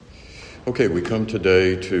Okay, we come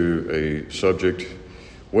today to a subject,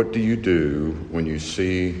 what do you do when you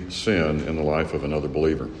see sin in the life of another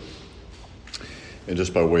believer? And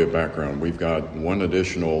just by way of background, we've got one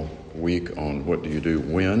additional week on what do you do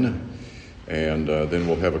when, and then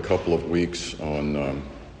we'll have a couple of weeks on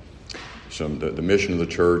the mission of the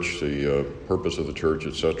church, the purpose of the church,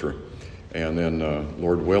 etc. And then,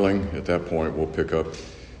 Lord willing, at that point we'll pick up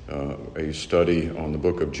a study on the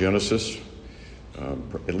book of Genesis,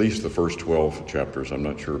 at least the first 12 chapters. I'm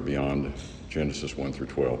not sure beyond Genesis 1 through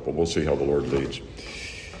 12, but we'll see how the Lord leads.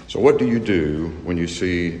 So what do you do when you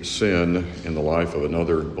see sin in the life of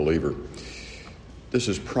another believer? This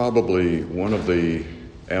is probably one of the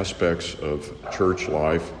aspects of church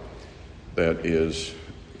life that is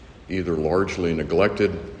either largely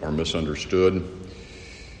neglected or misunderstood,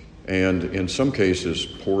 and in some cases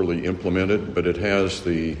poorly implemented, but it has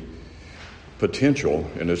the potential,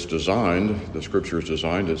 and it's designed, the Scripture is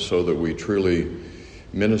designed it so that we truly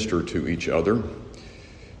minister to each other.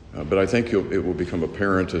 But I think it will become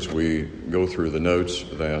apparent as we go through the notes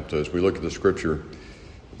that as we look at the Scripture,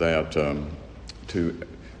 that to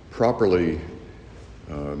properly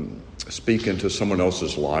speak into someone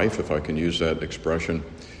else's life, if I can use that expression,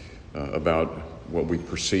 about what we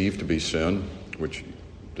perceive to be sin, which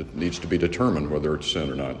needs to be determined whether it's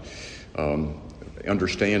sin or not.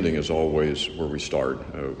 Understanding is always where we start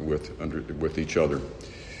with each other.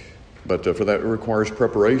 But for that, it requires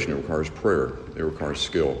preparation, it requires prayer, it requires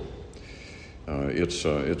skill.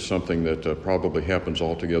 It's something that probably happens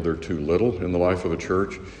altogether too little in the life of a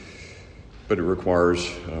church, but it requires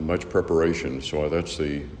much preparation. So that's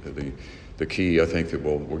the key, I think, that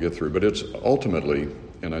we'll get through. But it's ultimately,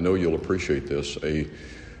 and I know you'll appreciate this, a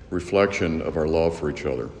reflection of our love for each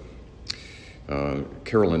other.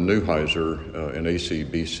 Carolyn Neuheiser, an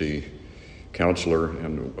ACBC counselor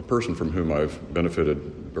and a person from whom I've benefited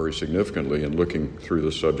very significantly in looking through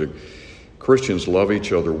this subject, Christians love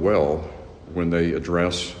each other well when they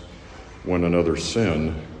address one another's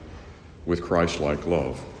sin with Christ-like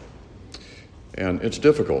love. And it's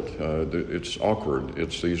difficult. It's awkward.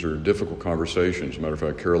 These are difficult conversations. As a matter of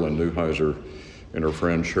fact, Carolyn Neuheiser and her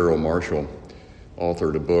friend Cheryl Marshall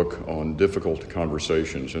authored a book on difficult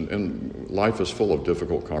conversations. And life is full of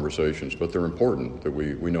difficult conversations, but they're important, that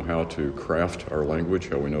we know how to craft our language,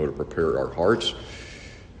 how we know to prepare our hearts,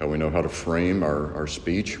 how we know how to frame our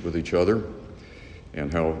speech with each other,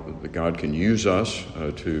 and how God can use us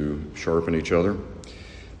to sharpen each other.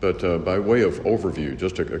 But by way of overview,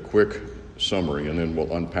 just a quick summary, and then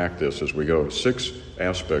we'll unpack this as we go. 6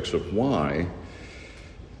 aspects of why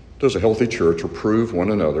does a healthy church reprove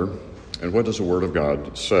one another, and what does the Word of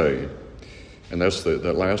God say? And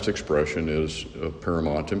that last expression is of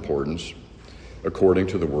paramount importance, according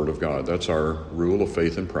to the Word of God. That's our rule of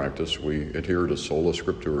faith and practice. We adhere to sola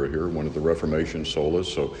scriptura here, one of the Reformation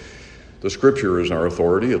solas. So the Scripture is our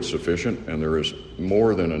authority. It's sufficient, and there is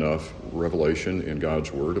more than enough revelation in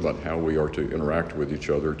God's Word about how we are to interact with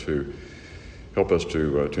each other to help us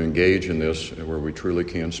to engage in this where we truly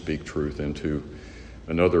can speak truth into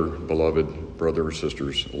another beloved brother or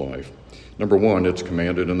sister's life. Number 1, it's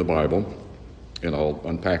commanded in the Bible, and I'll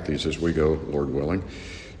unpack these as we go, Lord willing.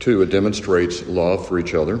 2, it demonstrates love for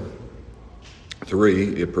each other.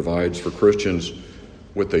 3, it provides for Christians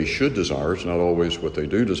what they should desire. It's not always what they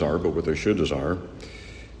do desire, but what they should desire.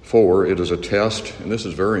 4, it is a test, and this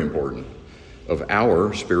is very important, of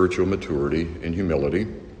our spiritual maturity and humility.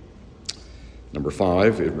 Number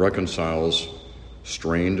 5, it reconciles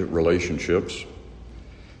strained relationships.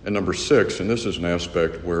 And number 6, and this is an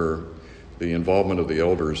aspect where the involvement of the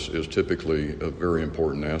elders is typically a very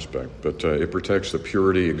important aspect, but it protects the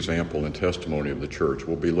purity, example, and testimony of the church.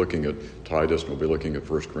 We'll be looking at Titus, and we'll be looking at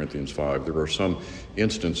 1 Corinthians 5. There are some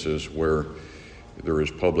instances where there is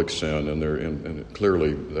public sin, and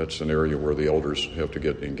clearly that's an area where the elders have to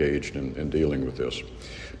get engaged in dealing with this.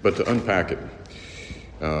 But to unpack it,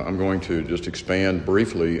 I'm going to just expand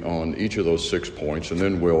briefly on each of those 6 points, and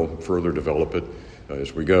then we'll further develop it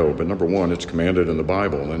as we go. But number 1, it's commanded in the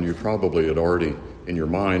Bible, and you probably had already in your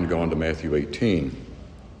mind gone to Matthew 18.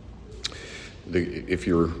 If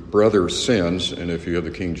your brother sins, and if you have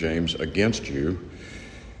the King James, against you,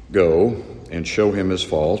 go and show him his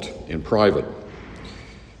fault in private.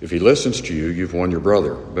 If he listens to you, you've won your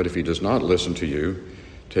brother. But if he does not listen to you,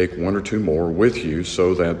 take 1 or 2 more with you,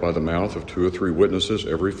 so that by the mouth of 2 or 3 witnesses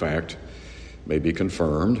every fact may be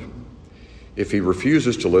confirmed. If he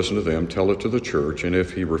refuses to listen to them, tell it to the church. And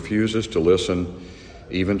if he refuses to listen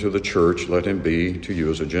even to the church, let him be to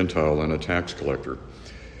you as a Gentile and a tax collector.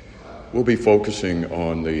 We'll be focusing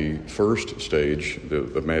on the first stage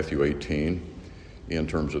of Matthew 18 in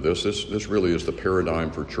terms of this. This really is the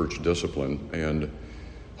paradigm for church discipline, and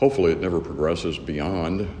hopefully it never progresses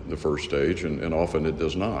beyond the first stage, and often it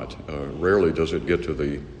does not. Rarely does it get to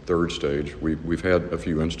the third stage. We've had a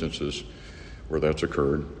few instances where that's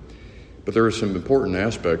occurred. But there are some important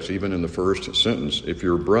aspects even in the first sentence. If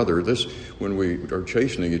your brother, when we are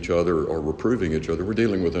chastening each other or reproving each other, we're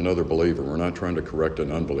dealing with another believer. We're not trying to correct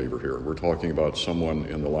an unbeliever here. We're talking about someone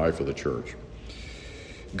in the life of the church.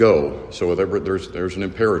 Go. So there's an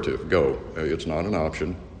imperative. Go. It's not an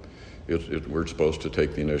option. We're supposed to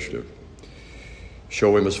take the initiative.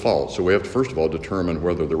 Show him his fault. So we have to first of all determine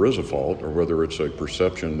whether there is a fault or whether it's a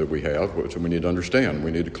perception that we have. So we need to understand.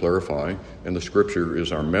 We need to clarify. And the Scripture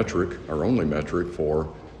is our metric, our only metric for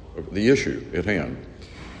the issue at hand.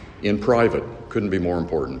 In private, couldn't be more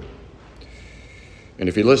important. And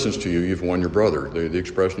if he listens to you, you've won your brother. The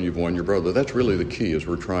expression "you've won your brother," that's really the key, is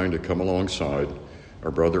we're trying to come alongside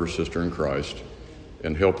our brother or sister in Christ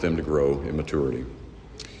and help them to grow in maturity.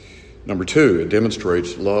 Number two, it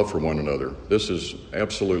demonstrates love for one another. This is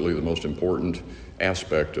absolutely the most important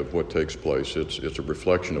aspect of what takes place. It's a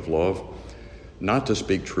reflection of love, not to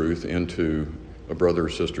speak truth into a brother or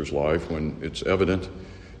sister's life when it's evident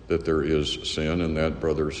that there is sin in that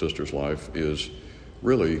brother or sister's life. Is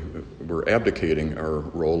really, we're abdicating our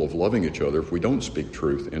role of loving each other if we don't speak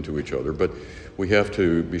truth into each other. But we have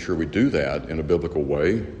to be sure we do that in a biblical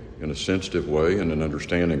way, in a sensitive way, and an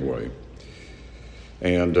understanding way.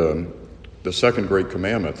 And the second great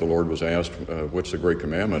commandment, the Lord was asked, what's the great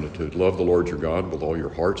commandment? To love the Lord your God with all your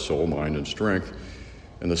heart, soul, mind, and strength.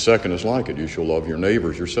 And the second is like it. You shall love your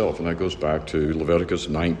neighbors yourself. And that goes back to Leviticus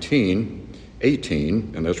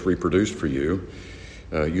 19:18, and that's reproduced for you.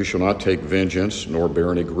 You shall not take vengeance nor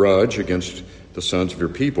bear any grudge against the sons of your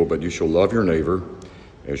people, but you shall love your neighbor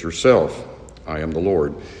as yourself. I am the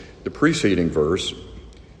Lord. The preceding verse,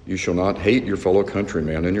 you shall not hate your fellow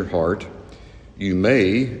countryman in your heart. You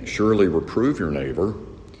may surely reprove your neighbor,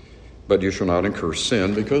 but you shall not incur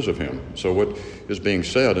sin because of him. So what is being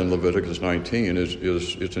said in Leviticus 19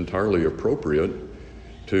 is it's entirely appropriate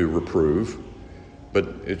to reprove, but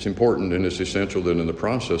it's important and it's essential that in the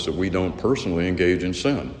process that we don't personally engage in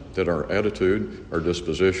sin, that our attitude, our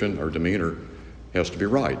disposition, our demeanor has to be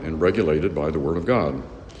right and regulated by the Word of God.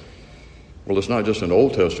 Well, it's not just an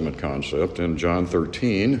Old Testament concept. In John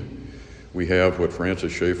 13, we have what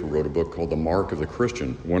Francis Schaeffer wrote a book called The Mark of the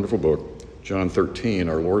Christian. Wonderful book. John 13,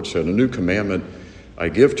 our Lord said, "A new commandment I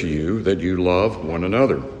give to you, that you love one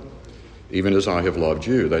another, even as I have loved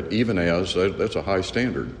you." That even as, that's a high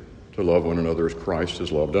standard, to love one another as Christ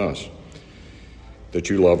has loved us. That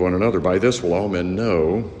you love one another. By this will all men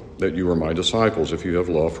know that you are my disciples, if you have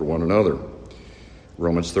love for one another.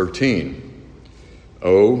 Romans 13.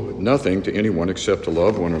 Owe nothing to anyone except to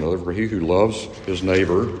love one another, for he who loves his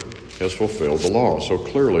neighbor has fulfilled the law. So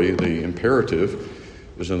clearly the imperative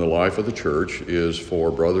is in the life of the church is for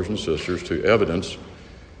brothers and sisters to evidence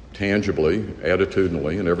tangibly,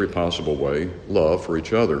 attitudinally, in every possible way, love for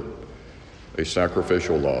each other. A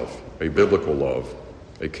sacrificial love, a biblical love,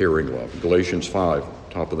 a caring love. Galatians 5,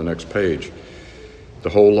 top of the next page. The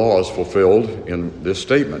whole law is fulfilled in this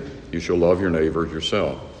statement: you shall love your neighbor as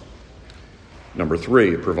yourself. Number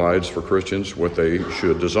three, it provides for Christians what they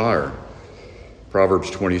should desire.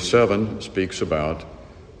 Proverbs 27 speaks about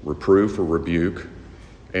reproof or rebuke,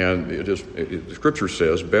 and the Scripture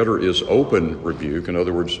says better is open rebuke, in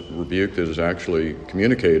other words, rebuke that is actually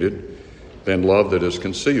communicated, than love that is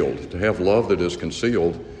concealed. To have love that is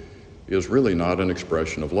concealed is really not an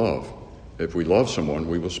expression of love. If we love someone,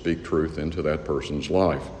 we will speak truth into that person's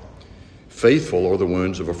life. Faithful are the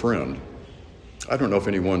wounds of a friend. I don't know if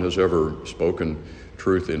anyone has ever spoken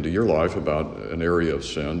truth into your life about an area of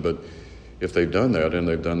sin, but if they've done that, and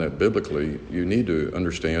they've done that biblically, you need to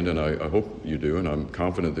understand, and I hope you do, and I'm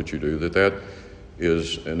confident that you do, that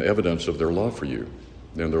is an evidence of their love for you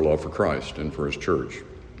and their love for Christ and for his church.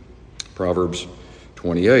 Proverbs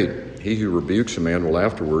 28, he who rebukes a man will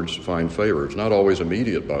afterwards find favor. It's not always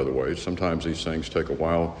immediate, by the way. Sometimes these things take a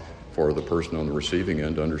while for the person on the receiving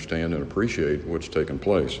end to understand and appreciate what's taken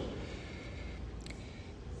place.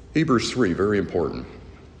 Hebrews 3, very important.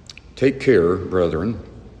 Take care, brethren,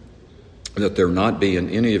 that there not be in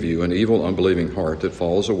any of you an evil, unbelieving heart that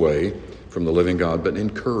falls away from the living God, but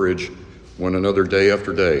encourage one another day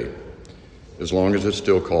after day, as long as it's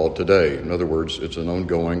still called today. In other words, it's an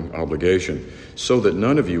ongoing obligation, so that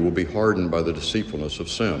none of you will be hardened by the deceitfulness of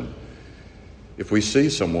sin. If we see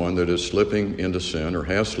someone that is slipping into sin or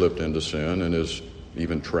has slipped into sin and is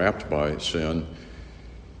even trapped by sin,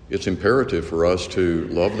 it's imperative for us to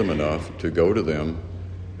love them enough to go to them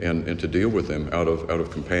and to deal with them out of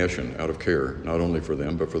compassion, out of care, not only for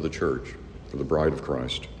them, but for the church. for the bride of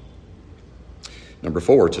Christ. Number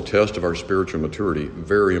 4, it's a test of our spiritual maturity.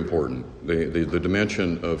 Very important. The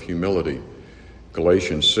dimension of humility.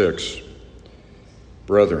 Galatians 6.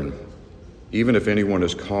 Brethren, even if anyone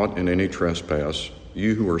is caught in any trespass,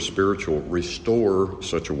 you who are spiritual, restore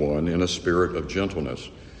such a one in a spirit of gentleness.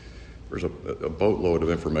 There's a boatload of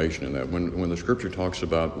information in that. When the Scripture talks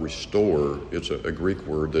about restore, it's a Greek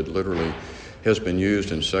word that literally has been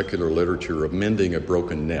used in secular literature of mending a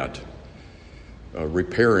broken net,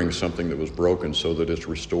 repairing something that was broken so that it's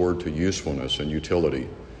restored to usefulness and utility.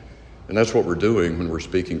 And that's what we're doing when we're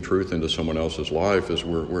speaking truth into someone else's life, is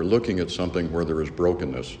we're looking at something where there is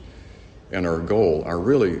brokenness. And our goal,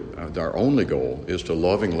 our only goal, is to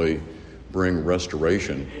lovingly bring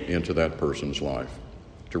restoration into that person's life,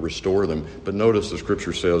 to restore them. But notice the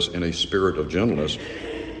Scripture says, in a spirit of gentleness.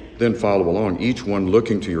 Then follow along, each one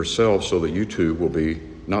looking to yourself so that you too will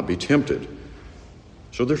not be tempted.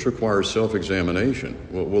 So this requires self-examination.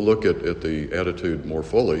 We'll look at the attitude more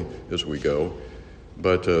fully as we go,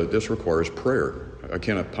 but this requires prayer. I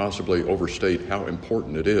cannot possibly overstate how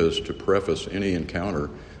important it is to preface any encounter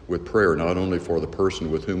with prayer, not only for the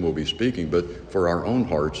person with whom we'll be speaking, but for our own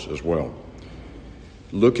hearts as well.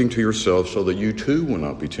 Looking to yourself so that you too will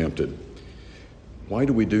not be tempted. Why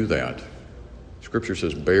do we do that? Scripture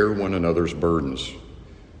says, bear one another's burdens,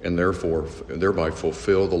 and thereby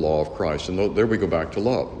fulfill the law of Christ. And there we go back to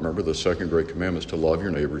love. Remember, the second great commandment is to love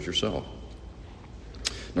your neighbor as yourself.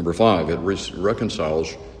 Number 5, it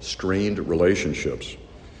reconciles strained relationships.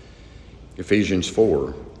 Ephesians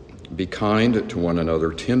 4, be kind to one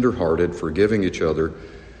another, tender-hearted, forgiving each other.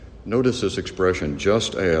 Notice this expression,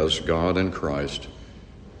 just as God in Christ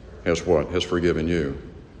has what? Has forgiven you.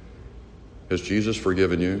 Has Jesus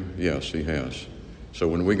forgiven you? Yes, he has. So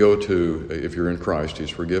when we go if you're in Christ, he's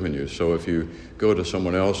forgiven you. So if you go to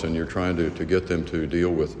someone else and you're trying to get them to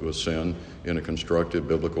deal with sin in a constructive,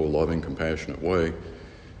 biblical, loving, compassionate way,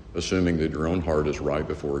 assuming that your own heart is right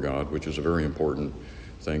before God, which is a very important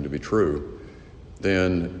thing to be true,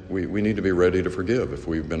 then we need to be ready to forgive if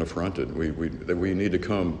we've been affronted. We need to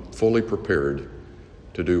come fully prepared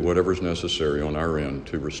to do whatever's necessary on our end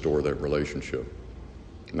to restore that relationship.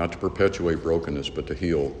 Not to perpetuate brokenness, but to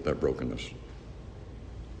heal that brokenness.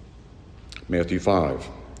 Matthew 5,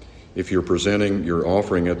 if you're presenting your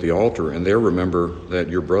offering at the altar and there remember that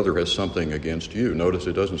your brother has something against you. Notice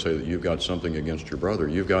it doesn't say that you've got something against your brother.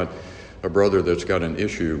 You've got a brother that's got an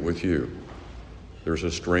issue with you. There's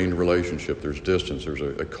a strained relationship, there's distance, there's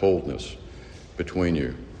a coldness between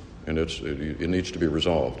you, and it needs to be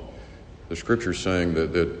resolved. The Scripture's saying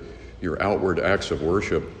that your outward acts of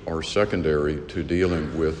worship are secondary to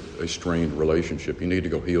dealing with a strained relationship. You need to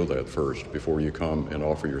go heal that first before you come and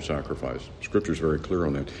offer your sacrifice. Scripture's very clear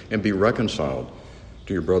on that. And be reconciled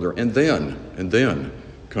to your brother, and then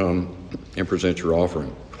come and present your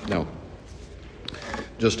offering. Now,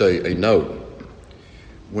 just a note.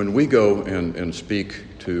 When we go and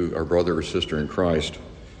speak to our brother or sister in Christ,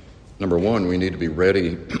 number 1, we need to be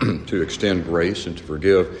ready to extend grace and to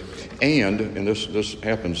forgive. And this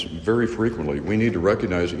happens very frequently, we need to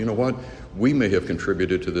recognize that, you know what, we may have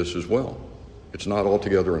contributed to this as well. It's not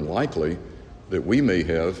altogether unlikely that we may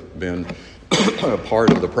have been a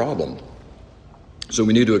part of the problem. So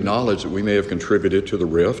we need to acknowledge that we may have contributed to the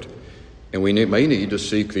rift, and we may need to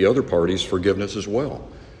seek the other party's forgiveness as well.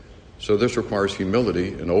 So this requires humility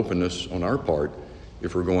and openness on our part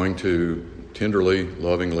if we're going to tenderly,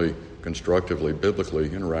 lovingly, constructively,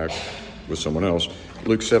 biblically interact with someone else.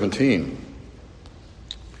 Luke 17,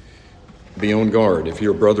 be on guard. If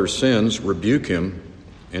your brother sins, rebuke him,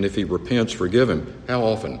 and if he repents, forgive him. How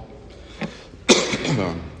often?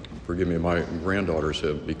 Forgive me, my granddaughters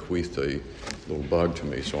have bequeathed a little bug to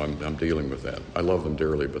me, so I'm dealing with that. I love them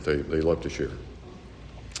dearly, but they love to share.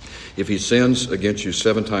 If he sins against you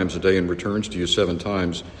 7 times a day and returns to you 7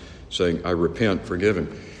 times, saying, I repent, forgive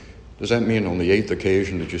him. Does that mean on the 8th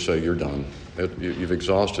occasion that you say you're done? You've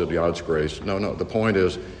exhausted God's grace? No. The point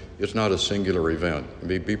is, it's not a singular event.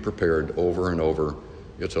 Be prepared over and over.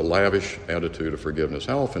 It's a lavish attitude of forgiveness.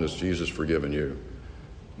 How often has Jesus forgiven you?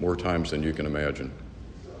 More times than you can imagine.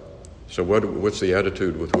 So what's the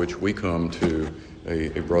attitude with which we come to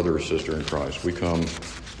a brother or sister in Christ? We come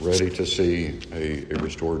ready to see a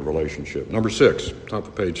restored relationship. Number 6, top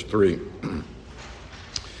of page 3.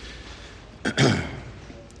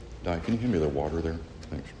 Di, can you give me the water there?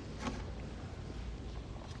 Thanks.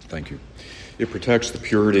 Thank you. It protects the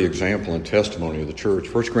purity, example, and testimony of the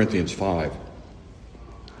church. 1 Corinthians 5.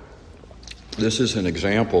 This is an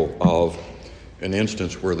example of an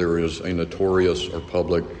instance where there is a notorious or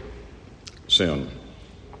public sin.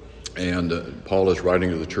 And Paul is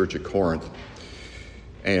writing to the church at Corinth.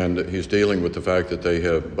 And he's dealing with the fact that they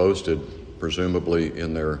have boasted, presumably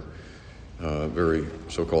in their very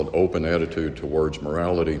so-called open attitude towards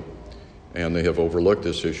morality, and they have overlooked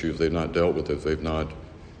this issue. They've not dealt with it. They've not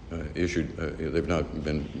they've not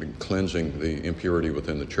been cleansing the impurity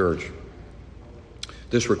within the church.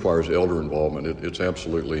 This requires elder involvement. It's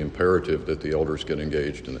absolutely imperative that the elders get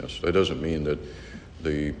engaged in this. That doesn't mean that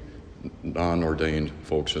the non-ordained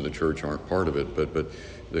folks in the church aren't part of it, but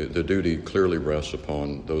the duty clearly rests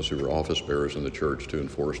upon those who are office bearers in the church to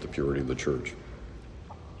enforce the purity of the church.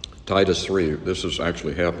 Titus 3, this has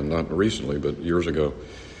actually happened not recently, but years ago.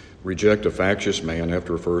 Reject a factious man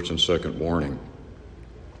after a first and second warning.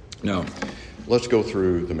 Now, let's go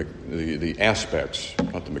through the aspects,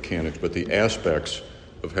 not the mechanics, but the aspects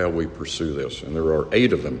of how we pursue this. And there are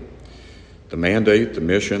 8 of them. The mandate, the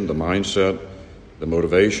mission, the mindset, the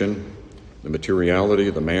motivation, the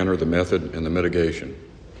materiality, the manner, the method, and the mitigation.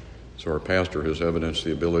 So our pastor has evidenced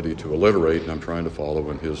the ability to alliterate, and I'm trying to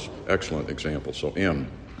follow in his excellent example. So M,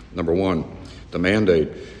 number 1, the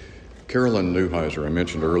mandate. Carolyn Neuheiser, I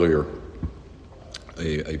mentioned earlier,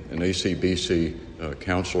 an ACBC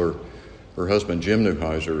counselor. Her husband, Jim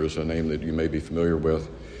Neuheiser, is a name that you may be familiar with,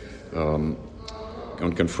 on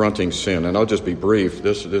confronting sin. And I'll just be brief.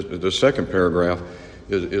 The second paragraph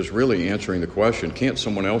is really answering the question, can't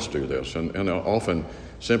someone else do this? And often,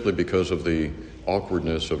 simply because of the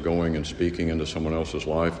awkwardness of going and speaking into someone else's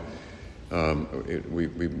life, we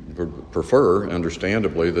prefer,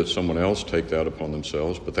 understandably, that someone else take that upon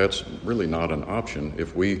themselves, but that's really not an option.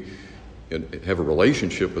 If we have a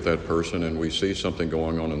relationship with that person and we see something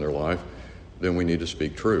going on in their life, then we need to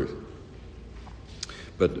speak truth.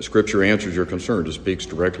 But Scripture answers your concern. It speaks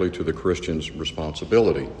directly to the Christian's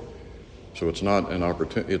responsibility. So it's not an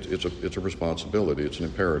opportunity, it's a responsibility, it's an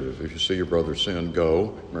imperative. If you see your brother sin,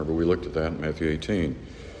 go. Remember, we looked at that in Matthew 18.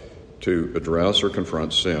 To address or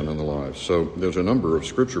confront sin in the lives. So there's a number of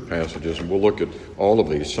Scripture passages, and we'll look at all of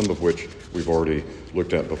these, some of which we've already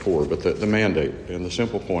looked at before. But the mandate, and the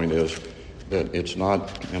simple point is that it's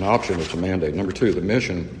not an option, it's a mandate. Number 2, the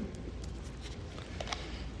mission.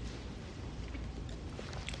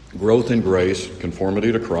 Growth in grace,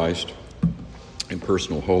 conformity to Christ, and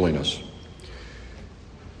personal holiness.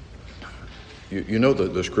 You know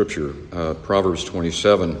the Scripture, Proverbs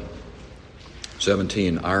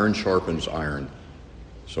 27:17, iron sharpens iron.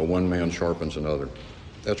 So one man sharpens another.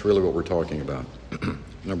 That's really what we're talking about.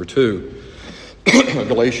 Number 2,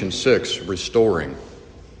 Galatians 6, restoring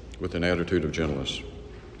with an attitude of gentleness.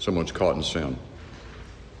 Someone's caught in sin.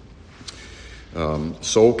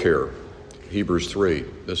 Soul care, Hebrews 3.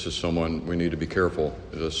 This is someone, we need to be careful.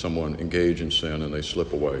 Does someone engage in sin and they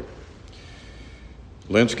slip away?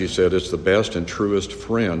 Lenski said, it's the best and truest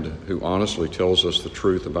friend who honestly tells us the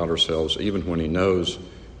truth about ourselves, even when he knows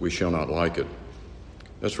we shall not like it.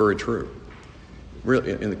 That's very true.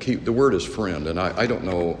 Really, and the word is friend, and I don't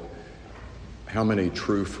know how many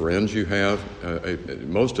true friends you have.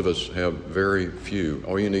 Most of us have very few.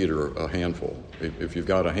 All you need are a handful. If you've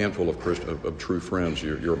got a handful of true friends,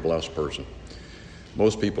 you're a blessed person.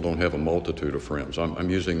 Most people don't have a multitude of friends. I'm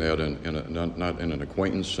using that not in an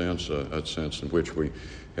acquaintance sense, a sense in which we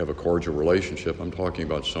have a cordial relationship. I'm talking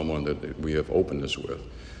about someone that we have openness with,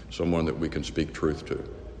 someone that we can speak truth to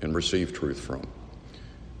and receive truth from.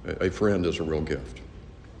 A friend is a real gift.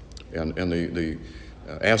 And the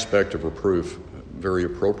aspect of reproof, very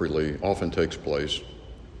appropriately, often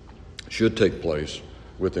should take place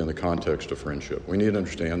within the context of friendship. We need to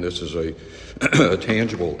understand this is a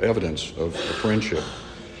tangible evidence of friendship.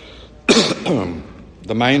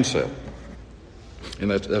 The mindset,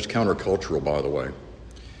 and that's countercultural, by the way.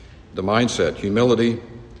 The mindset, humility,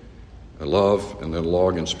 love, and then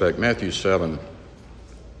log and spec. Matthew 7.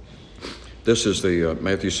 This is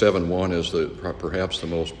Matthew 7:1 is perhaps the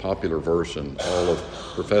most popular verse in all of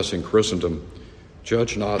professing Christendom.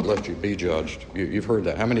 Judge not, lest you be judged. You've heard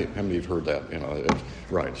that. How many have heard that?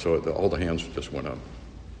 Right. So all the hands just went up.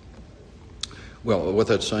 Well, what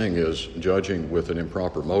that's saying is judging with an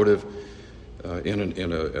improper motive, in an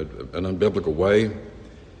unbiblical way.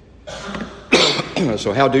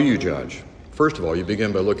 So how do you judge? First of all, you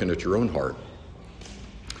begin by looking at your own heart.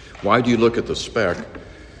 Why do you look at the speck?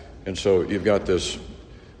 And so you've got this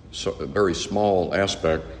very small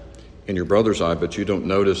aspect in your brother's eye, but you don't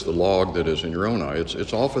notice the log that is in your own eye.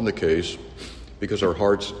 It's often the case, because our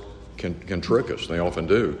hearts can trick us, they often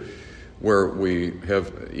do, where we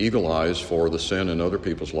have eagle eyes for the sin in other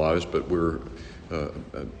people's lives, but we're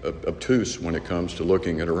obtuse when it comes to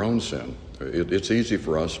looking at our own sin. It's easy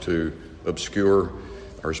for us to obscure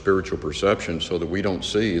our spiritual perception so that we don't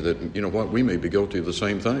see that, we may be guilty of the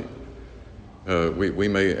same thing. We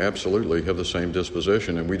may absolutely have the same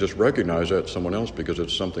disposition, and we just recognize that in someone else because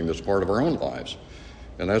it's something that's part of our own lives.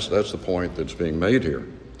 And that's the point that's being made here.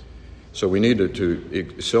 So we need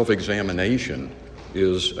to self-examination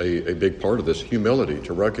is a big part of this. Humility,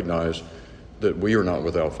 to recognize that we are not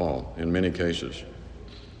without fault in many cases.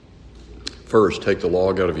 First, take the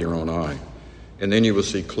log out of your own eye, and then you will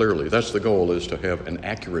see clearly. That's the goal, is to have an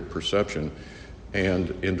accurate perception,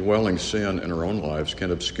 and indwelling sin in our own lives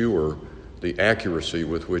can obscure the accuracy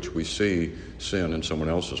with which we see sin in someone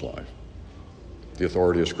else's life. The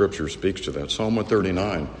authority of Scripture speaks to that. Psalm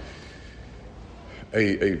 139,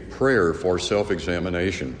 a prayer for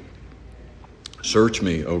self-examination. Search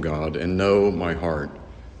me, O God, and know my heart.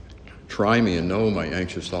 Try me and know my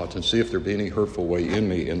anxious thoughts, and see if there be any hurtful way in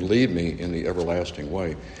me, and lead me in the everlasting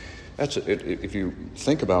way. If you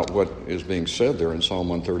think about what is being said there in Psalm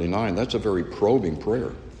 139, that's a very probing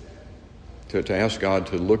prayer. To ask God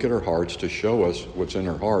to look at our hearts, to show us what's in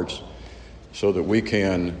our hearts, so that we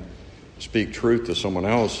can speak truth to someone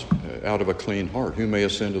else out of a clean heart. Who may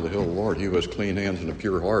ascend to the hill of the Lord? He who has clean hands and a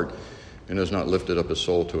pure heart, and has not lifted up his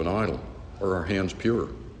soul to an idol. Are our hands pure?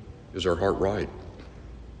 Is our heart right?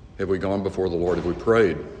 Have we gone before the Lord? Have we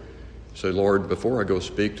prayed? Say, Lord, before I go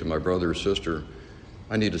speak to my brother or sister,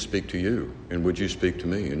 I need to speak to you, and would you speak to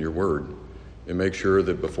me in your word? And make sure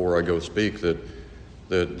that before I go speak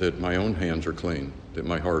that my own hands are clean, that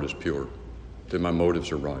my heart is pure, that my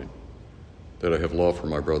motives are right, that I have love for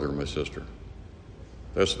my brother and my sister.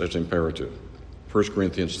 That's imperative. 1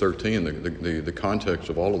 Corinthians 13, the context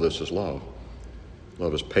of all of this is love.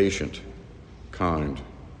 Love is patient, kind,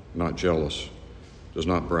 not jealous, does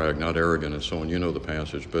not brag, not arrogant, and so on. You know the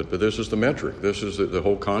passage, but this is the metric. This is the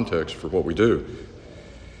whole context for what we do.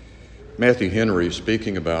 Matthew Henry,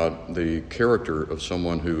 speaking about the character of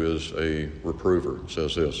someone who is a reprover,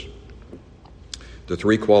 says this: the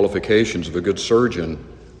three qualifications of a good surgeon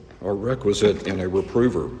are requisite in a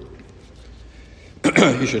reprover.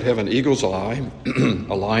 He should have an eagle's eye,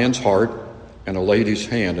 a lion's heart, and a lady's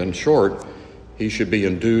hand. In short, he should be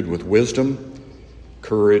endued with wisdom,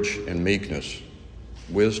 courage, and meekness.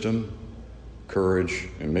 Wisdom, courage,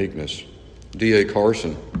 and meekness. D.A.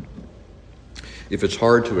 Carson: if it's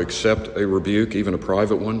hard to accept a rebuke, even a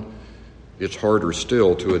private one, it's harder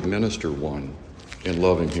still to administer one in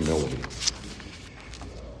loving humility.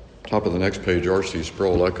 Top of the next page, R.C.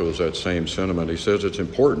 Sproul echoes that same sentiment. He says it's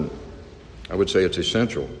important, I would say it's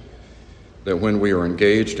essential, that when we are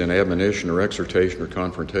engaged in admonition or exhortation or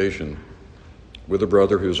confrontation with a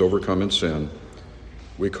brother who is overcome in sin,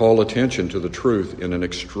 we call attention to the truth in an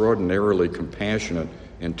extraordinarily compassionate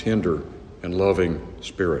and tender and loving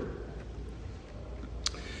spirit.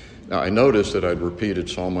 Now, I noticed that I'd repeated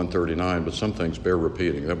Psalm 139, but some things bear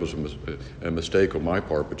repeating. That was a mistake on my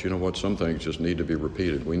part, but you know what? Some things just need to be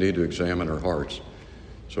repeated. We need to examine our hearts.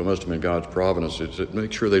 So it must have been God's providence to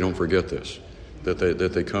make sure they don't forget this, that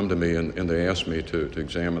they come to me and they ask me to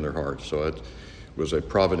examine their hearts. So it was a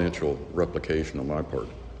providential replication on my part.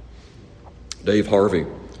 Dave Harvey,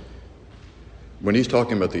 when he's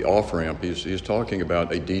talking about the off-ramp, he's talking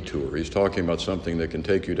about a detour. He's talking about something that can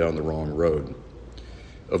take you down the wrong road.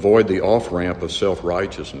 Avoid the off-ramp of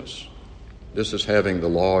self-righteousness. This is having the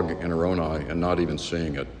log in our own eye and not even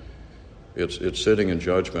seeing it. It's sitting in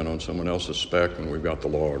judgment on someone else's speck when we've got the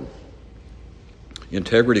log.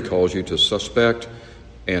 Integrity calls you to suspect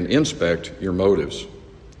and inspect your motives.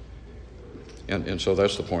 And so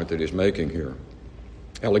that's the point that he's making here.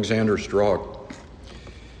 Alexander Strauch: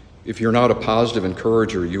 if you're not a positive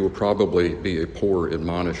encourager, you will probably be a poor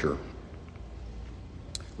admonisher.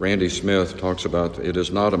 Randy Smith talks about it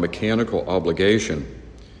is not a mechanical obligation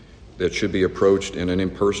that should be approached in an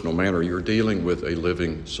impersonal manner. You're dealing with a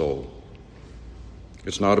living soul.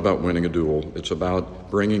 It's not about winning a duel. It's about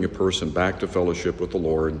bringing a person back to fellowship with the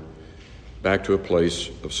Lord, back to a place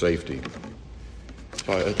of safety.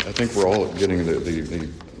 So I think we're all getting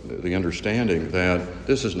the understanding that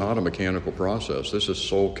this is not a mechanical process. This is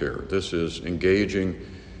soul care. This is engaging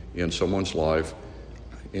in someone's life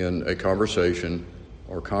in a conversation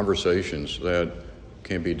or conversations that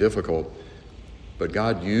can be difficult, but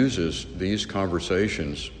God uses these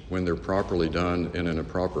conversations when they're properly done and in a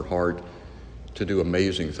proper heart to do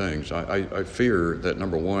amazing things. I fear that,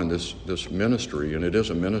 number one, this ministry, and it is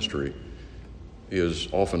a ministry,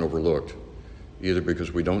 is often overlooked, either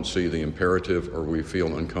because we don't see the imperative or we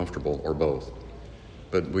feel uncomfortable, or both.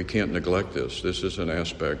 But we can't neglect this. This is an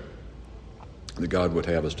aspect that God would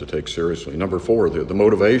have us to take seriously. Number four, the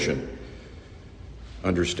motivation.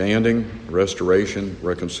 Understanding, restoration,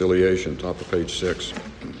 reconciliation, top of page 6.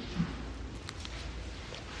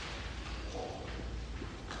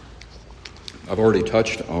 I've already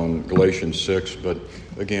touched on Galatians 6, but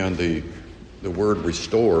again, the word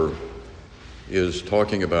restore is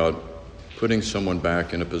talking about putting someone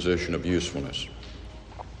back in a position of usefulness.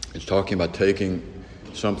 It's talking about taking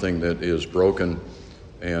something that is broken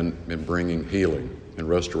and bringing healing and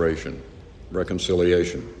restoration,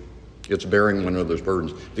 reconciliation. It's bearing one another's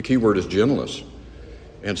burdens. The key word is gentleness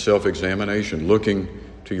and self-examination, looking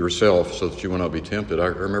to yourself so that you will not be tempted. I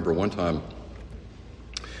remember one time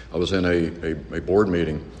I was in a board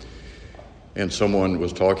meeting, and someone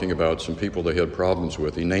was talking about some people they had problems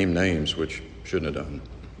with. He named names, which shouldn't have done.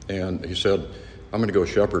 And he said, I'm going to go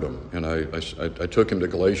shepherd them. And I took him to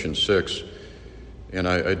Galatians 6, and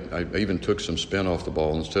I even took some spin off the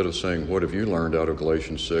ball. Instead of saying, what have you learned out of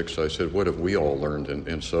Galatians 6, I said, what have we all learned?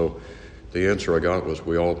 And so the answer I got was,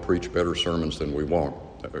 we all preach better sermons than we walk,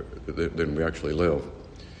 than we actually live.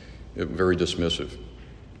 Very dismissive.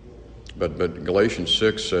 But Galatians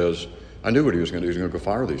 6 says, I knew what he was going to do. He was going to go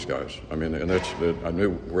fire these guys. I mean, and I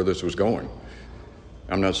knew where this was going.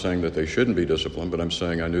 I'm not saying that they shouldn't be disciplined, but I'm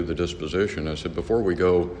saying I knew the disposition. I said, before we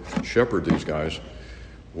go shepherd these guys,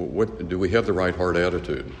 what do we have the right heart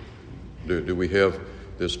attitude? Do we have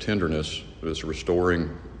this tenderness, this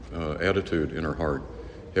restoring attitude in our heart?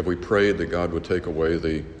 Have we prayed that God would take away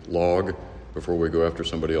the log before we go after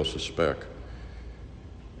somebody else's speck?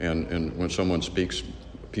 And when someone speaks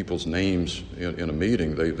people's names in a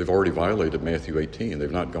meeting, they've already violated Matthew 18. They've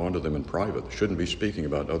not gone to them in private. They shouldn't be speaking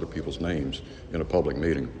about other people's names in a public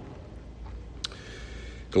meeting.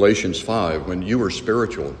 Galatians 5, when you were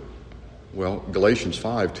spiritual, well, Galatians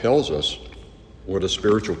 5 tells us what a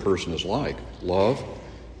spiritual person is like. Love,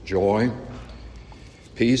 joy,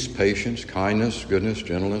 peace, patience, kindness, goodness,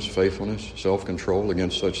 gentleness, faithfulness, self-control.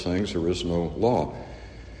 Against such things there is no law.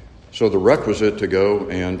 So the requisite to go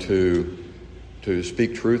and to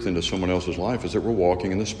speak truth into someone else's life is that we're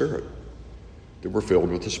walking in the Spirit, that we're filled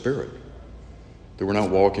with the Spirit, that we're not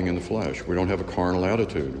walking in the flesh. We don't have a carnal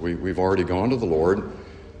attitude. We've already gone to the Lord,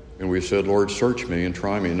 and we've said, Lord, search me and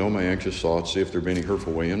try me, know my anxious thoughts, see if there be any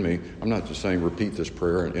hurtful way in me. I'm not just saying repeat this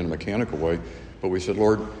prayer in a mechanical way, but we said,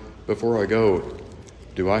 Lord, before I go,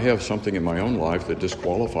 do I have something in my own life that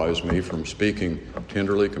disqualifies me from speaking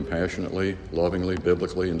tenderly, compassionately, lovingly,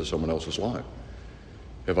 biblically into someone else's life?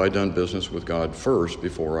 Have I done business with God first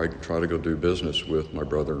before I try to go do business with my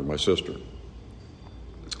brother or my sister?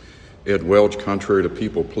 Ed Welch, contrary to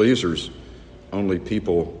people pleasers, only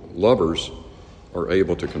people lovers are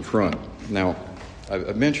able to confront. Now,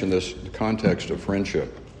 I've mentioned this in the context of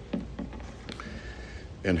friendship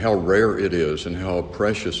and how rare it is and how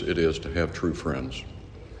precious it is to have true friends.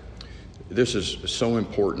 This is so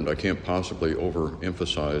important. I can't possibly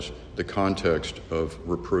overemphasize the context of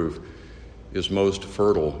reproof is most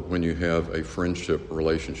fertile when you have a friendship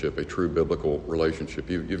relationship, a true biblical relationship.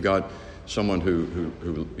 You've got someone who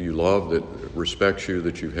you love, that respects you,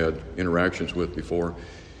 that you've had interactions with before.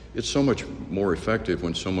 It's so much more effective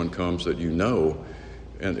when someone comes that you know,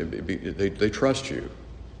 and they trust you,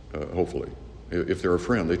 hopefully. If they're a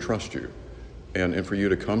friend, they trust you. And for you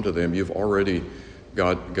to come to them, you've already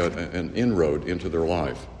got an inroad into their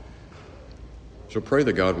life. So pray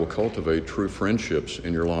that God will cultivate true friendships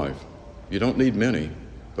in your life. You don't need many,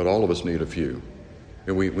 but all of us need a few.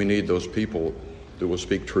 And we need those people that will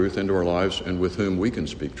speak truth into our lives and with whom we can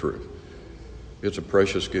speak truth. It's a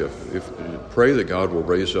precious gift. Pray that God will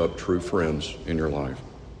raise up true friends in your life.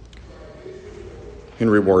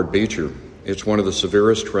 Henry Ward Beecher, it's one of the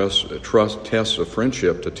severest tests of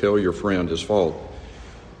friendship to tell your friend his fault.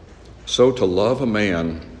 So to love a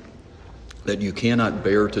man that you cannot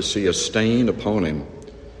bear to see a stain upon him,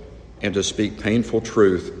 and to speak painful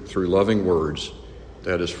truth through loving words,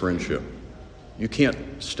 that is friendship. You can't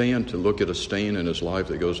stand to look at a stain in his life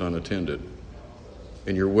that goes unattended.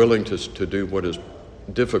 And you're willing to do what is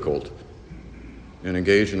difficult and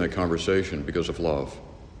engage in that conversation because of love,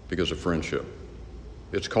 because of friendship.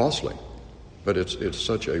 It's costly, but it's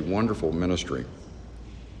such a wonderful ministry.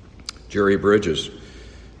 Jerry Bridges,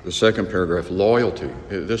 the second paragraph, loyalty.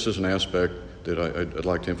 This is an aspect that I'd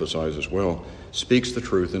like to emphasize as well. Speaks the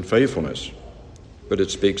truth in faithfulness, but it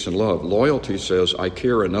speaks in love. Loyalty says, I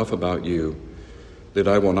care enough about you that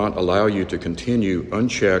I will not allow you to continue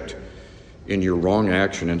unchecked in your wrong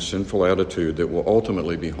action and sinful attitude that will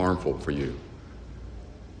ultimately be harmful for you.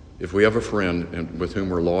 If we have a friend with whom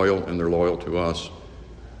we're loyal and they're loyal to us,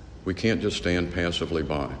 we can't just stand passively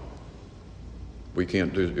by. We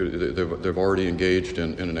can't do. They've already engaged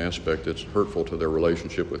in an aspect that's hurtful to their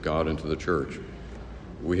relationship with God and to the church.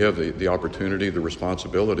 We have the opportunity, the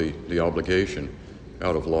responsibility, the obligation,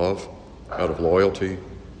 out of love, out of loyalty,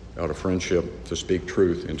 out of friendship, to speak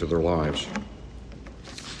truth into their lives.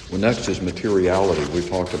 Well, next is materiality. We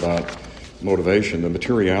talked about motivation. The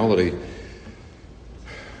materiality,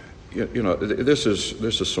 this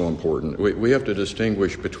is so important. We have to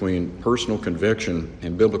distinguish between personal conviction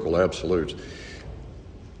and biblical absolutes.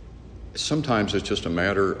 Sometimes it's just a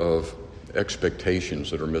matter of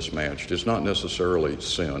expectations that are mismatched. It's not necessarily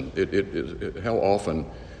sin. How often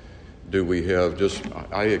do we have just,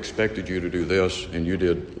 I expected you to do this and you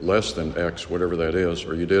did less than X, whatever that is,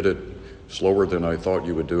 or you did it slower than I thought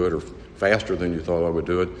you would do it, or faster than you thought I would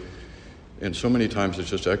do it. And so many times it's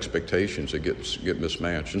just expectations that get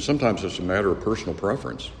mismatched. And sometimes it's a matter of personal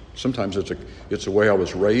preference. Sometimes it's the way I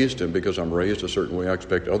was raised, and because I'm raised a certain way, I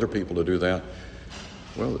expect other people to do that.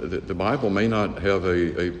 Well, the Bible may not have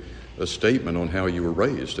a statement on how you were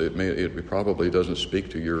raised. It probably doesn't speak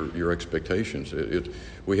to your expectations.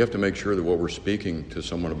 We have to make sure that what we're speaking to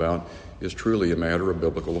someone about is truly a matter of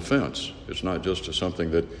biblical offense. It's not just something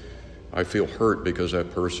that I feel hurt because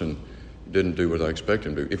that person didn't do what I expect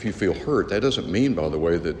him to do. If you feel hurt, that doesn't mean, by the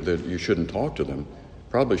way, that you shouldn't talk to them.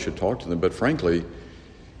 Probably should talk to them, but frankly,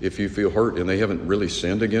 if you feel hurt and they haven't really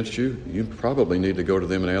sinned against you, you probably need to go to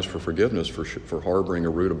them and ask for forgiveness for harboring a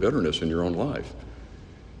root of bitterness in your own life.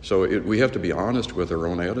 So we have to be honest with our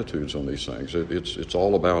own attitudes on these things. It's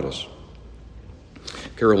all about us.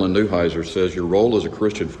 Carolyn Neuheiser says, your role as a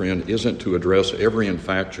Christian friend isn't to address every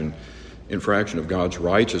infraction of God's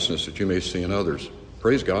righteousness that you may see in others.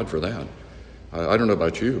 Praise God for that. I don't know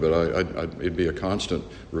about you, but it'd be a constant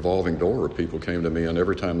revolving door if people came to me and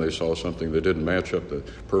every time they saw something that didn't match up the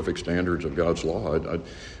perfect standards of God's law,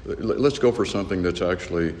 let's go for something that's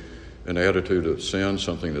actually an attitude of sin,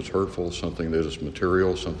 something that's hurtful, something that is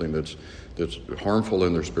material, something that's harmful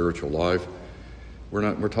in their spiritual life.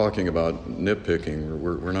 We're talking about nitpicking.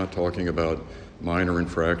 We're not talking about minor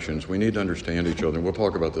infractions. We need to understand each other, and we'll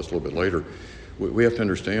talk about this a little bit later. We have to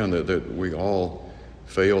understand that we all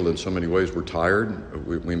failed in so many ways. We're tired.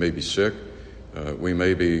 We may be sick. We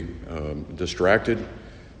may be distracted.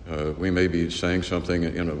 We may be saying something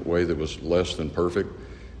in a way that was less than perfect.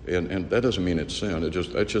 And that doesn't mean it's sin.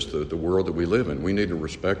 That's just the world that we live in. We need to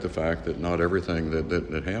respect the fact that not everything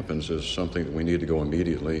that happens is something that we need to go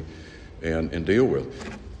immediately and deal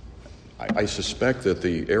with. I suspect that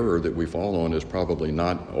the error that we fall on is probably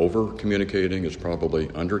not over-communicating, it's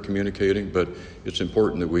probably under-communicating, but it's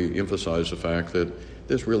important that we emphasize the fact that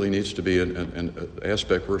this really needs to be an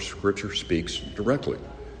aspect where Scripture speaks directly.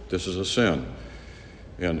 This is a sin.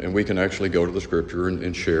 And we can actually go to the Scripture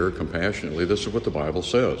and share compassionately. This is what the Bible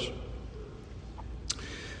says.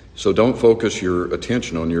 So don't focus your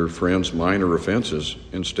attention on your friend's minor offenses.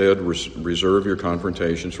 Instead, reserve your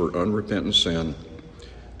confrontations for unrepentant sin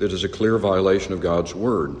that is a clear violation of God's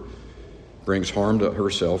Word, brings harm to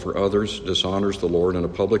herself or others, dishonors the Lord in a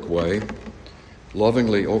public way.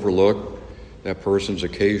 Lovingly overlook that person's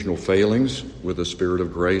occasional failings with a spirit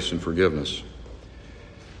of grace and forgiveness.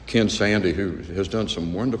 Ken Sande, who has done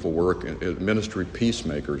some wonderful work at Ministry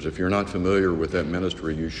Peacemakers. If you're not familiar with that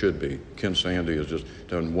ministry, you should be. Ken Sande has just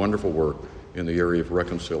done wonderful work in the area of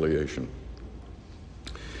reconciliation.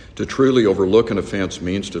 To truly overlook an offense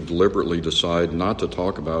means to deliberately decide not to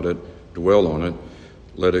talk about it, dwell on it,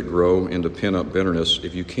 let it grow into pent-up bitterness.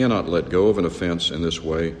 If you cannot let go of an offense in this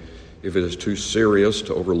way, if it is too serious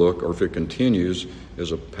to overlook, or if it continues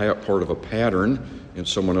as a part of a pattern in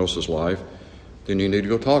someone else's life, then you need to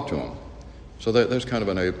go talk to them. So that's kind of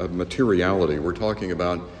a materiality. We're talking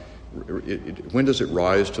about when does it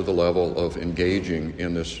rise to the level of engaging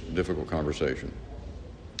in this difficult conversation?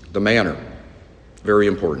 The manner, very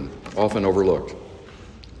important, often overlooked,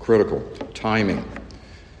 critical. Timing.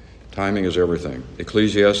 Timing is everything.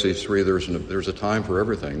 Ecclesiastes 3, there's a time for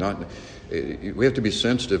everything. We have to be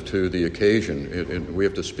sensitive to the occasion, and we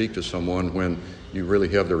have to speak to someone when you really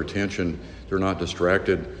have their attention. They're not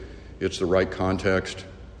distracted. It's the right context.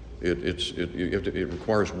 It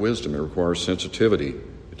requires wisdom. It requires sensitivity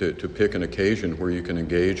to pick an occasion where you can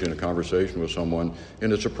engage in a conversation with someone,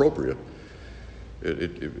 and it's appropriate.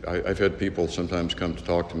 I've had people sometimes come to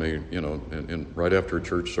talk to me, and right after a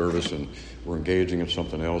church service, and we're engaging in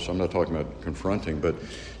something else. I'm not talking about confronting, but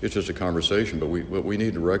it's just a conversation. But we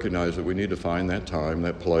need to recognize that we need to find that time,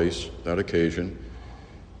 that place, that occasion,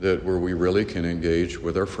 where we really can engage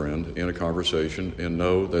with our friend in a conversation and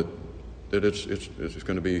know that it's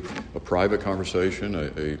going to be a private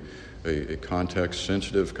conversation, a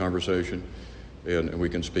context-sensitive conversation, and we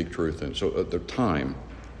can speak truth in. So the time.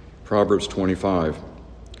 Proverbs 25,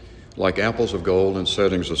 like apples of gold and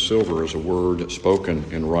settings of silver is a word spoken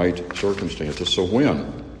in right circumstances. So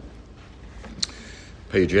when?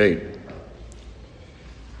 Page 8.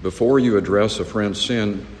 Before you address a friend's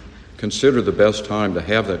sin, consider the best time to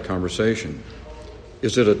have that conversation.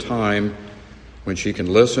 Is it a time when she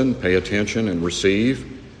can listen, pay attention, and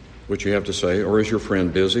receive what you have to say? Or is your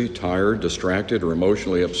friend busy, tired, distracted, or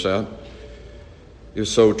emotionally upset? If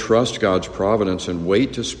so, trust God's providence and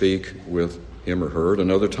wait to speak with him or her at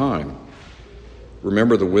another time.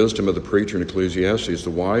 Remember the wisdom of the preacher in Ecclesiastes: the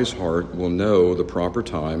wise heart will know the proper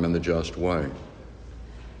time and the just way.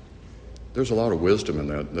 There's a lot of wisdom in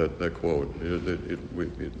that quote.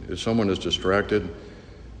 If someone is distracted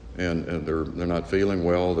and they're not feeling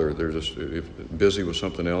well, they're just busy with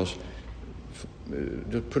something else,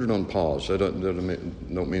 just put it on pause. That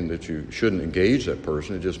don't mean that you shouldn't engage that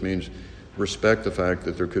person. It just means respect the fact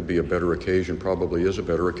that there could be a better occasion, probably is a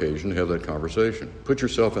better occasion to have that conversation. Put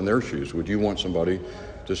yourself in their shoes. Would you want somebody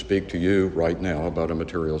to speak to you right now about a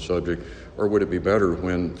material subject, or would it be better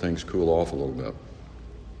when things cool off a little bit?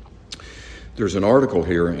 There's an article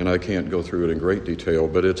here, and I can't go through it in great detail,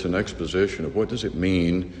 but it's an exposition of what does it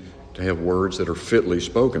mean to have words that are fitly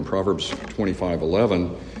spoken. Proverbs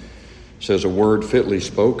 25:11 says, a word fitly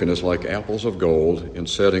spoken is like apples of gold in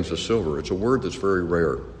settings of silver. It's a word that's very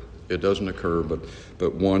rare. It doesn't occur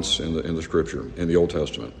but once in the Scripture, in the Old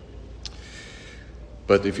Testament.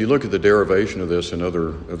 But if you look at the derivation of this and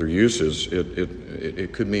other uses,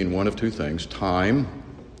 it could mean one of two things: time,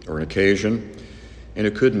 or an occasion, and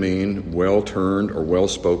it could mean well-turned or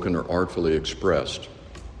well-spoken or artfully expressed.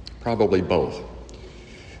 Probably both.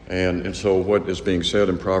 And so what is being said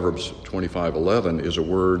in Proverbs 25:11 is a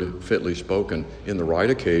word fitly spoken in the right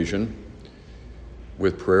occasion,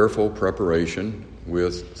 with prayerful preparation,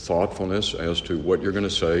 with thoughtfulness as to what you're going to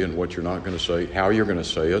say and what you're not going to say, how you're going to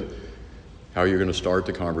say it, how you're going to start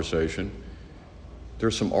the conversation.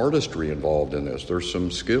 There's some artistry involved in this. There's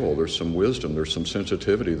some skill, there's some wisdom, there's some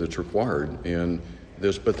sensitivity that's required in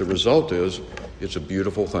this. But the result is, it's a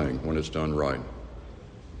beautiful thing when it's done right.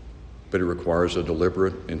 But it requires a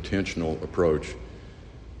deliberate, intentional approach.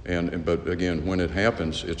 But again, when it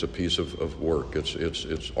happens, it's a piece of work.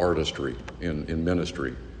 It's artistry in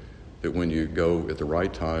ministry. That when you go at the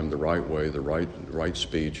right time, the right way, the right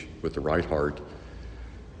speech, with the right heart,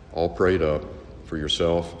 all prayed up for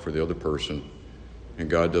yourself, for the other person, and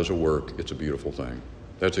God does a work, it's a beautiful thing.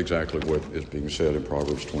 That's exactly what is being said in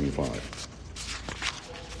Proverbs 25.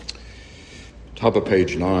 Top of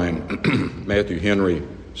page 9, Matthew Henry,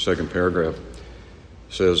 second paragraph,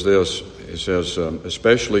 says this. It says,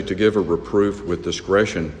 especially to give a reproof with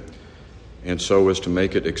discretion, and so as to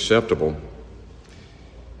make it acceptable,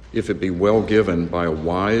 if it be well given by a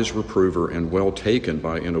wise reprover and well taken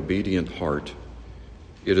by an obedient heart.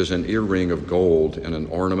 It is an earring of gold and an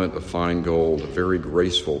ornament of fine gold, very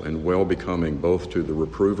graceful and well becoming both to the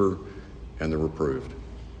reprover and the reproved.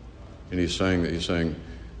 And he's saying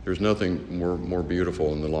there's nothing more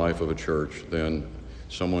beautiful in the life of a church than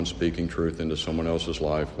someone speaking truth into someone else's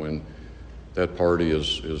life when that party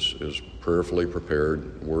is prayerfully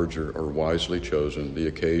prepared, words are wisely chosen, the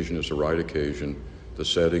occasion is the right occasion, the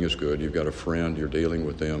setting is good, you've got a friend, you're dealing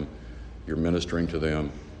with them, you're ministering to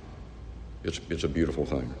them. It's a beautiful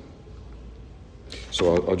thing.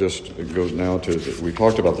 So I'll just go now to, we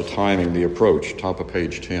talked about the timing, the approach, top of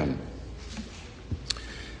page 10.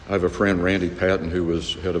 I have a friend, Randy Patton, who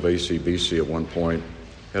was head of ACBC at one point,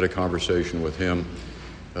 had a conversation with him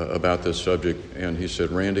about this subject, and he said,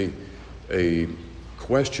 Randy, a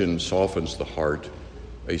question softens the heart,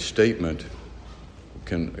 a statement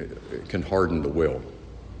can harden the will.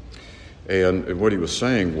 And what he was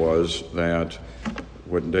saying was that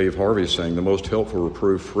what Dave Harvey is saying, the most helpful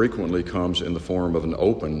reproof frequently comes in the form of an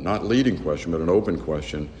open, not leading question, but an open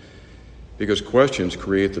question, because questions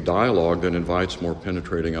create the dialogue that invites more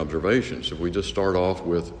penetrating observations. If we just start off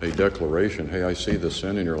with a declaration, hey, I see this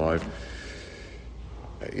sin in your life,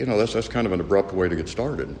 that's kind of an abrupt way to get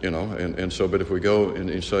started, and so, but if we go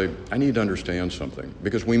and say, I need to understand something,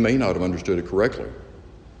 because we may not have understood it correctly.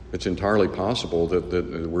 It's entirely possible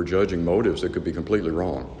that we're judging motives that could be completely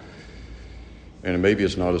wrong. And maybe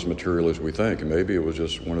it's not as material as we think, and maybe it was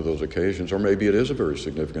just one of those occasions, or maybe it is a very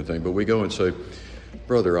significant thing, but we go and say,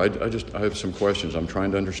 brother, I have some questions I'm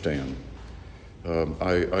trying to understand.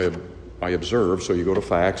 I observe, so you go to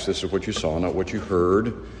facts, this is what you saw, not what you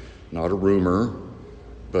heard, not a rumor,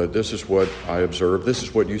 but this is what I observed, this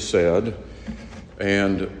is what you said,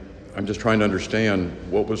 and I'm just trying to understand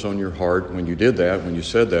what was on your heart when you did that, when you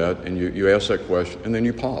said that, and you ask that question, and then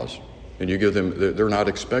you pause. And you give them, they're not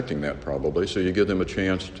expecting that probably, so you give them a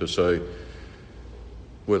chance to say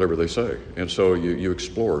whatever they say. And so you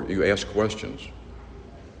explore, you ask questions,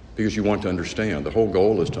 because you want to understand. The whole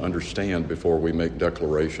goal is to understand before we make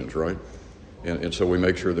declarations, right? And so we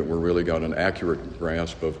make sure that we're really got an accurate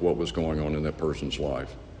grasp of what was going on in that person's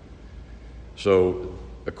life. So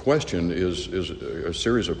a question is a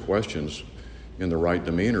series of questions in the right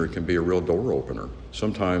demeanor can be a real door opener.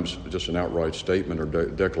 Sometimes just an outright statement or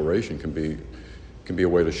declaration can be a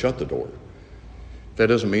way to shut the door. That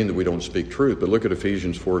doesn't mean that we don't speak truth, but look at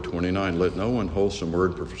Ephesians 4:29. Let no unwholesome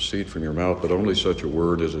word proceed from your mouth, but only such a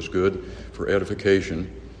word as is good for edification.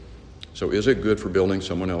 So is it good for building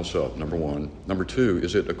someone else up, number one? Number two,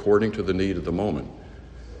 is it according to the need of the moment?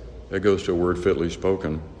 That goes to a word fitly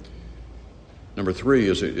spoken. Number three,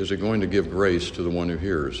 is it going to give grace to the one who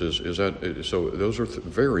hears? So those are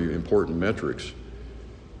very important metrics.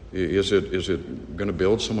 Is it going to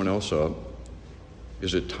build someone else up?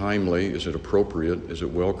 Is it timely? Is it appropriate? Is it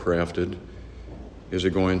well crafted? Is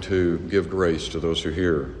it going to give grace to those who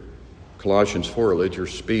hear? Colossians 4, let your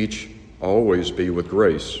speech always be with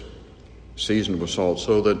grace, seasoned with salt,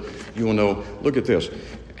 so that you will know, look at this,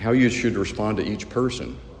 how you should respond to each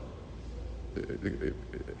person.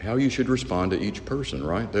 How you should respond to each person,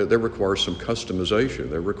 right? That requires some customization.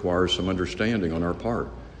 That requires some understanding on our part.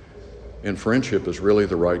 And friendship is really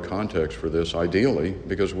the right context for this, ideally,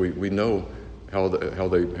 because we know how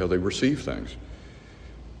they receive things.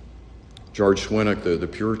 George Swinnock, the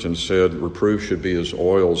Puritan, said reproof should be as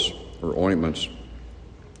oils or ointments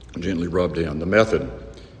gently rubbed in. The method,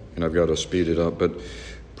 and I've got to speed it up, but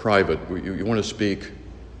private. You want to speak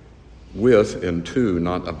with and to,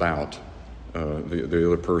 not about the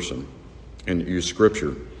other person. And use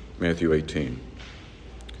Scripture, Matthew 18.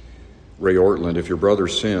 Ray Ortland, if your brother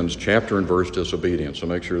sins, chapter and verse disobedience. So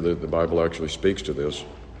make sure that the Bible actually speaks to this.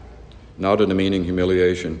 Not in the meaning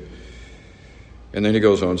humiliation. And then he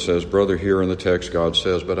goes on and says, brother, here in the text God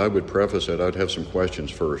says, but I would preface it, I'd have some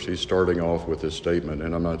questions first. He's starting off with this statement,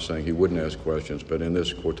 and I'm not saying he wouldn't ask questions, but in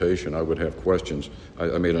this quotation I would have questions.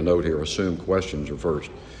 I made a note here, assume questions are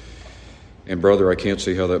first. And brother, I can't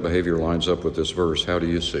see how that behavior lines up with this verse. How do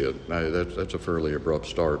you see it? That's a fairly abrupt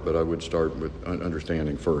start, but I would start with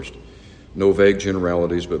understanding first. No vague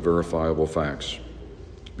generalities, but verifiable facts.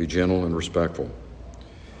 Be gentle and respectful.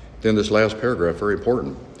 Then this last paragraph, very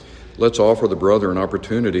important. Let's offer the brother an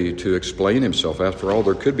opportunity to explain himself. After all,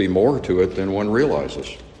 there could be more to it than one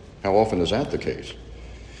realizes. How often is that the case?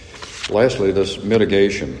 Lastly, this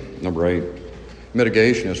mitigation, number 8.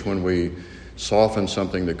 Mitigation is when we soften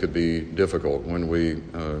something that could be difficult, when we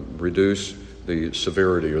reduce the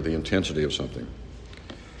severity or the intensity of something.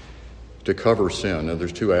 To cover sin, and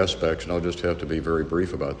there's two aspects, and I'll just have to be very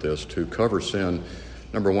brief about this. To cover sin,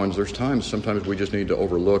 number one, sometimes we just need to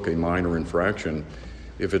overlook a minor infraction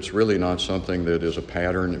if it's really not something that is a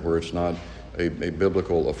pattern, where it's not a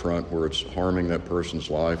biblical affront, where it's harming that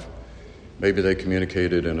person's life. Maybe they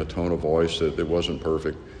communicated in a tone of voice that wasn't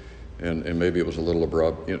perfect, and maybe it was a little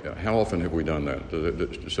abrupt. How often have we done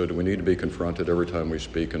that? So do we need to be confronted every time we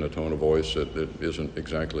speak in a tone of voice that isn't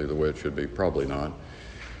exactly the way it should be? Probably not.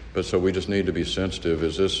 But so we just need to be sensitive.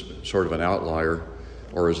 Is this sort of an outlier,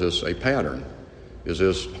 or is this a pattern? Is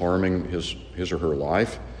this harming his or her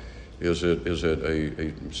life? Is it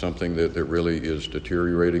a something that really is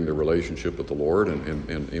deteriorating the relationship with the Lord and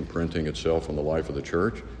imprinting itself on the life of the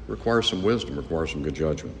church? It requires some wisdom, requires some good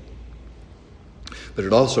judgment. But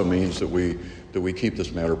it also means that we keep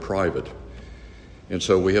this matter private. And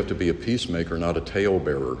so we have to be a peacemaker, not a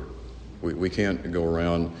talebearer. We can't go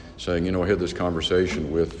around saying, I had this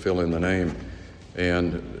conversation with fill in the name,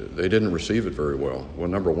 and they didn't receive it very well. Well,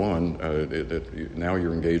 number one, now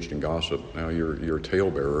you're engaged in gossip. Now you're a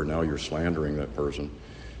talebearer. Now you're slandering that person.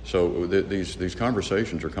 So these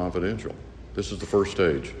conversations are confidential. This is the first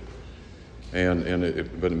stage.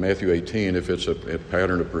 But in Matthew 18, if it's a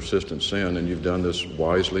pattern of persistent sin, and you've done this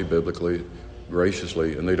wisely, biblically,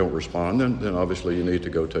 graciously, and they don't respond, then obviously you need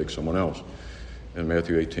to go take someone else. And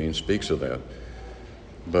Matthew 18 speaks of that.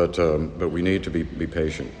 But we need to be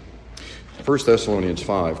patient. 1 Thessalonians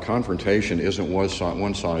 5, confrontation isn't one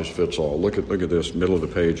size fits all. Look at this, middle of the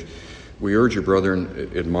page. We urge you,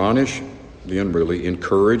 brethren, admonish the unruly,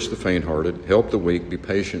 encourage the faint-hearted, help the weak, be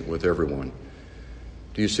patient with everyone.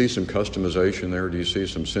 Do you see some customization there? Do you see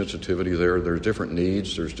some sensitivity there? There's different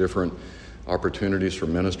needs. There's different opportunities for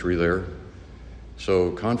ministry there.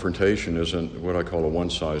 So confrontation isn't what I call a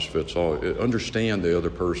one-size-fits-all. Understand the other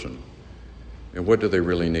person. And what do they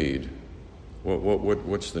really need?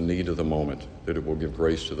 What's the need of the moment, that it will give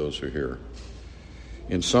grace to those who hear?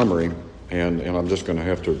 In summary, and I'm just going to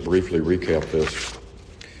have to briefly recap this,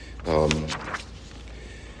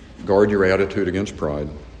 guard your attitude against pride.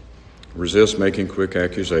 Resist making quick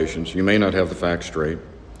accusations. You may not have the facts straight.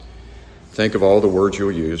 Think of all the words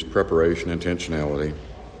you'll use, preparation, intentionality,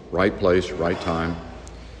 right place, right time.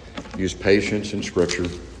 Use patience in Scripture.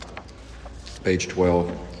 Page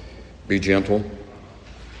 12. Be gentle.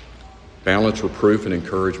 Balance, reproof, and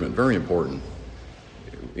encouragement, very important.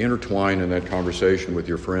 Intertwine in that conversation with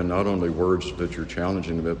your friend not only words that you're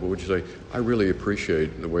challenging them with, but would you say, I really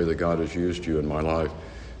appreciate the way that God has used you in my life,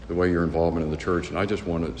 the way your involvement in the church, and I just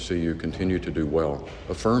want to see you continue to do well.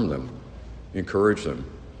 Affirm them, encourage them.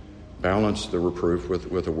 Balance the reproof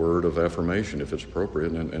with a word of affirmation if it's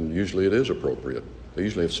appropriate, and usually it is appropriate. They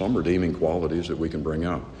usually have some redeeming qualities that we can bring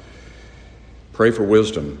out. Pray for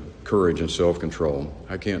wisdom, courage, and self-control.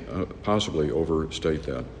 I can't possibly overstate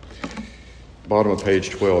that. Bottom of page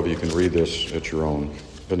 12, you can read this at your own.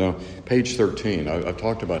 But now, page 13, I've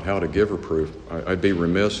talked about how to give reproof. I'd be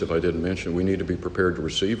remiss if I didn't mention we need to be prepared to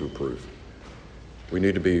receive reproof. We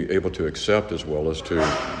need to be able to accept as well as to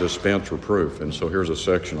dispense reproof. And so here's a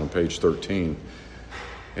section on page 13,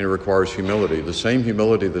 and it requires humility. The same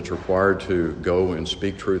humility that's required to go and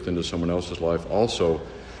speak truth into someone else's life also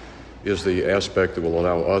is the aspect that will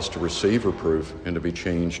allow us to receive reproof and to be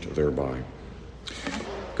changed thereby.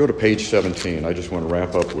 Go to page 17. I just want to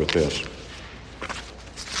wrap up with this.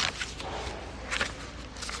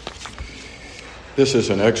 This is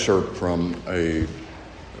an excerpt from a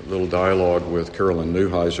little dialogue with Carolyn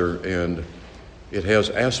Neuheiser, and it has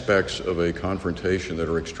aspects of a confrontation that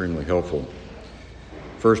are extremely helpful.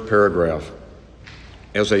 First paragraph,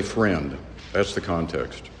 as a friend, that's the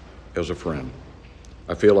context, as a friend.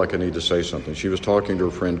 I feel like I need to say something. She was talking to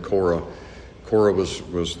her friend Cora. Cora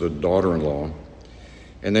was the daughter-in-law.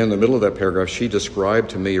 And then in the middle of that paragraph, she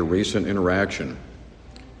described to me a recent interaction.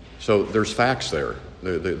 So there's facts there.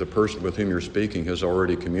 The person with whom you're speaking has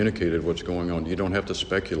already communicated what's going on. You don't have to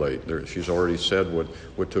speculate. She's already said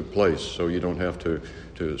what took place, so you don't have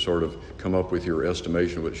to sort of come up with your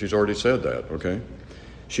estimation. But she's already said that, okay?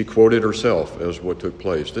 She quoted herself as what took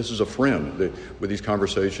place. This is a friend. With these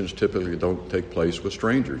conversations typically don't take place with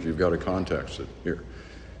strangers. You've got to context it here.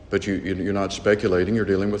 But you're not speculating, you're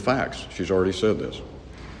dealing with facts. She's already said this.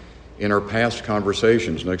 In our past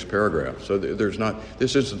conversations, next paragraph. So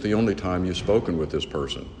this isn't the only time you've spoken with this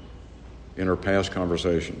person. In our past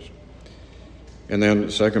conversations. And then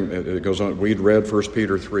second, it goes on, we'd read 1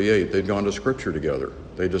 Peter 3:8. They'd gone to Scripture together.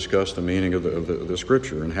 They discussed the meaning of the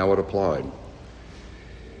Scripture and how it applied.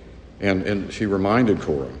 And she reminded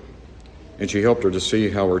Cora. And she helped her to see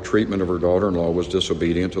how her treatment of her daughter-in-law was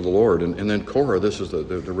disobedient to the Lord. And then Cora, this is the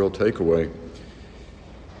real takeaway,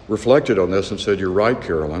 reflected on this and said, you're right,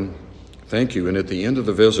 Carolyn. Thank you. And at the end of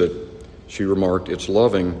the visit, she remarked, it's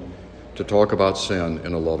loving to talk about sin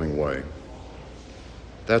in a loving way.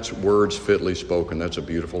 That's words fitly spoken. That's a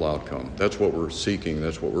beautiful outcome. That's what we're seeking.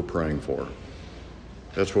 That's what we're praying for.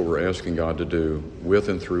 That's what we're asking God to do with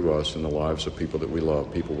and through us in the lives of people that we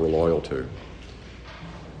love, people we're loyal to.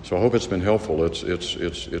 So I hope it's been helpful. It's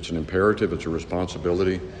an imperative. It's a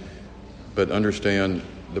responsibility. But understand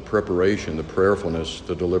the preparation, the prayerfulness,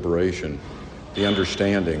 the deliberation, the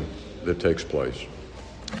understanding that takes place.